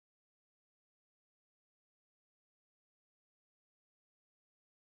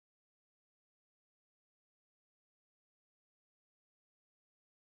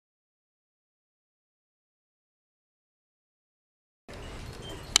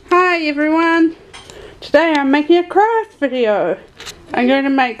Hi everyone! Today I'm making a craft video. I'm going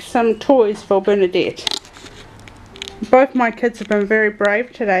to make some toys for Bernadette. Both my kids have been very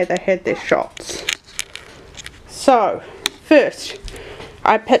brave today. They had their shots. So, first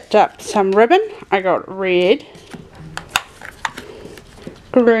I picked up some ribbon. I got red,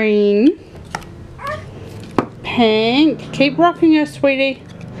 green, pink. Keep rocking her, sweetie.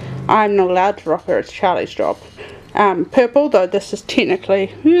 I'm not allowed to rock her, it's Charlie's job. Purple, though this is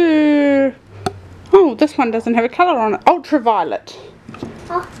technically, oh, this one doesn't have a colour on it, ultraviolet,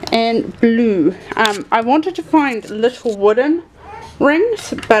 and blue. I wanted to find little wooden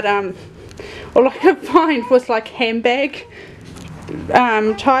rings, but all I could find was like handbag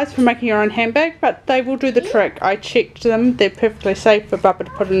ties for making your own handbag, but they will do the trick. I checked them, they're perfectly safe for Bubba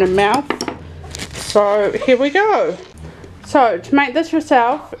to put in her mouth. So here we go. So to make this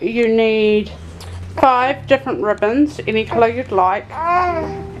yourself, you need 5 different ribbons, any colour you'd like,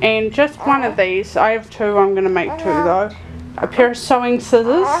 and just one of these. I have 2, I'm going to make 2 though. A pair of sewing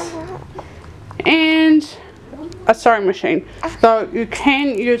scissors and a sewing machine. Though you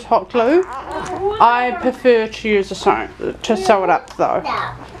can use hot glue, I prefer to use to sew it up though.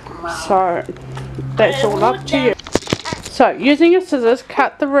 So that's all up to you. So using your scissors,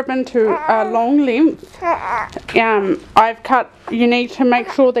 cut the ribbon to a long length. I've cut, you need to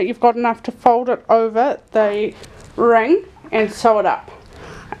make sure that you've got enough to fold it over the ring and sew it up.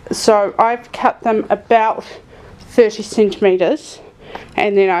 So I've cut them about 30 centimeters,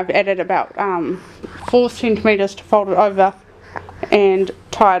 and then I've added about 4 centimeters to fold it over and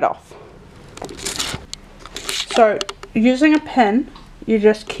tie it off. So using a pin, you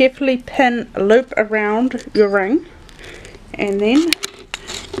just carefully pin a loop around your ring, and then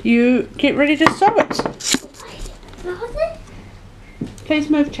you get ready to sew it. Please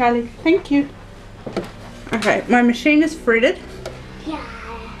move, Charlie. Thank you. Okay, my machine is threaded.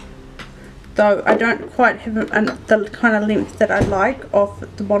 Though I don't quite have the kind of length that I like of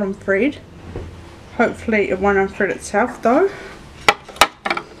the bottom thread. Hopefully it won't unthread itself though.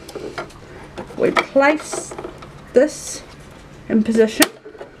 We place this in position.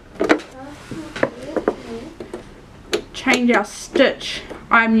 Change our stitch.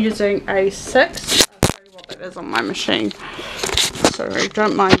 I'm using a 6. I'll show you what that is on my machine. Sorry,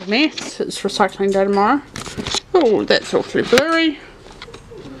 don't mind the mess. It's recycling day tomorrow. Oh, that's awfully blurry.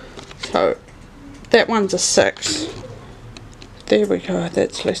 So that one's a 6. There we go,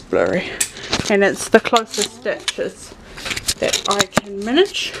 that's less blurry. And it's the closest stitches that I can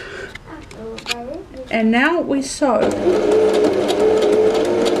manage. And now we sew.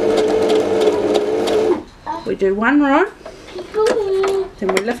 We do one row,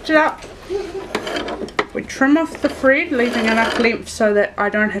 then we lift it up, we trim off the thread, leaving enough length so that I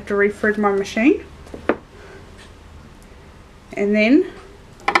don't have to re-thread my machine, and then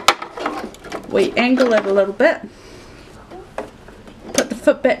we angle it a little bit, put the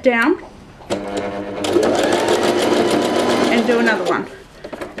foot back down, and do another one,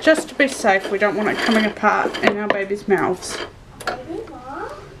 just to be safe. We don't want it coming apart in our baby's mouths.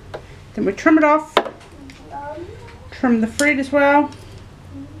 Then we trim it off. Trim the thread as well.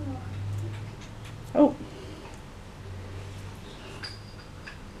 Oh,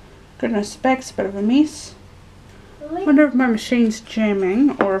 goodness, the back's a bit of a mess. I wonder if my machine's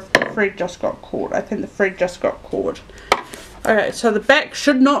jamming or if the thread just got caught. I think the thread just got caught. Okay, so the back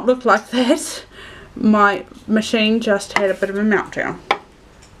should not look like that. My machine just had a bit of a meltdown.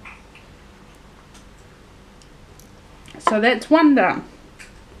 So that's one done.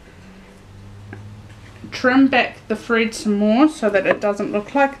 Trim back the thread some more so that it doesn't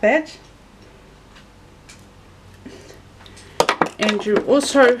look like that. And you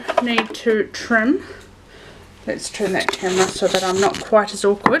also need to trim. Let's turn that camera so that I'm not quite as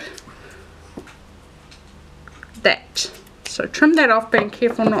awkward. That. So trim that off, being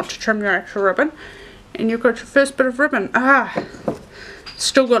careful not to trim your actual ribbon. And you've got your first bit of ribbon.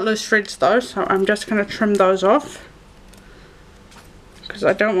 Still got loose threads though, so I'm just going to trim those off, because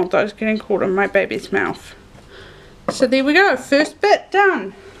I don't want those getting caught in my baby's mouth. So there we go, first bit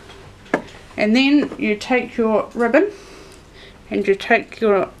done. And then you take your ribbon and you take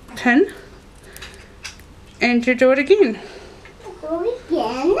your pin and you do it again.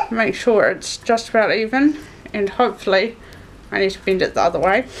 Make sure it's just about even, and hopefully I need to bend it the other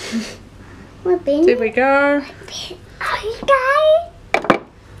way. There we go.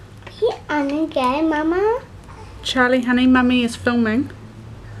 Mama. Charlie, honey, mummy is filming.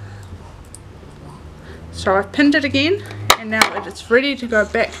 So I've pinned it again, and now it is ready to go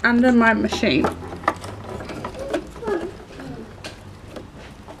back under my machine.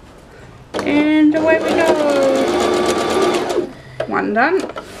 And away we go. One done.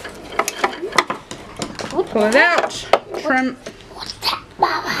 Pull it out, trim. What's that,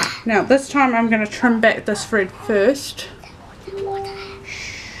 Mama? Now this time I'm going to trim back this thread first,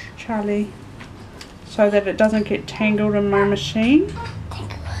 Charlie, so that it doesn't get tangled in my machine.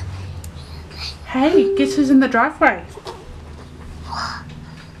 Hey, guess who's in the driveway?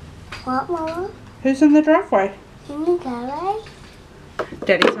 What, Mama? Who's in the driveway? In the driveway?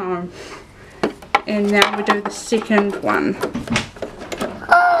 Daddy's home. And now we do the second one.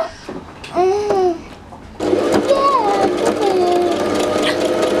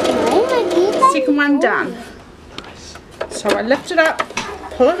 Second one done. So I lift it up,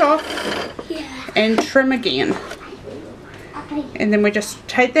 pull it off, and trim again. And then we just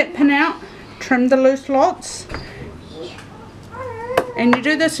take that pin out, trim the loose lots, and you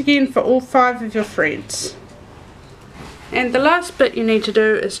do this again for all 5 of your threads. And the last bit you need to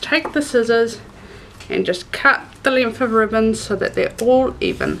do is take the scissors and just cut the length of ribbons so that they're all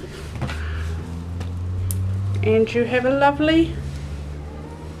even. And you have a lovely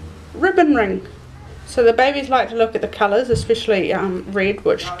ribbon ring. So the babies like to look at the colours, especially red,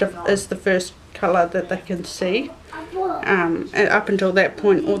 which is the first colour that they can see. And up until that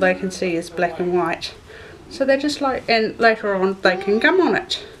point all they can see is black and white. So they just like, and later on they can gum on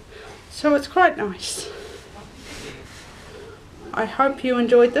it. So it's quite nice. I hope you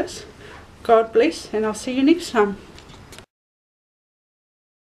enjoyed this. God bless, and I'll see you next time.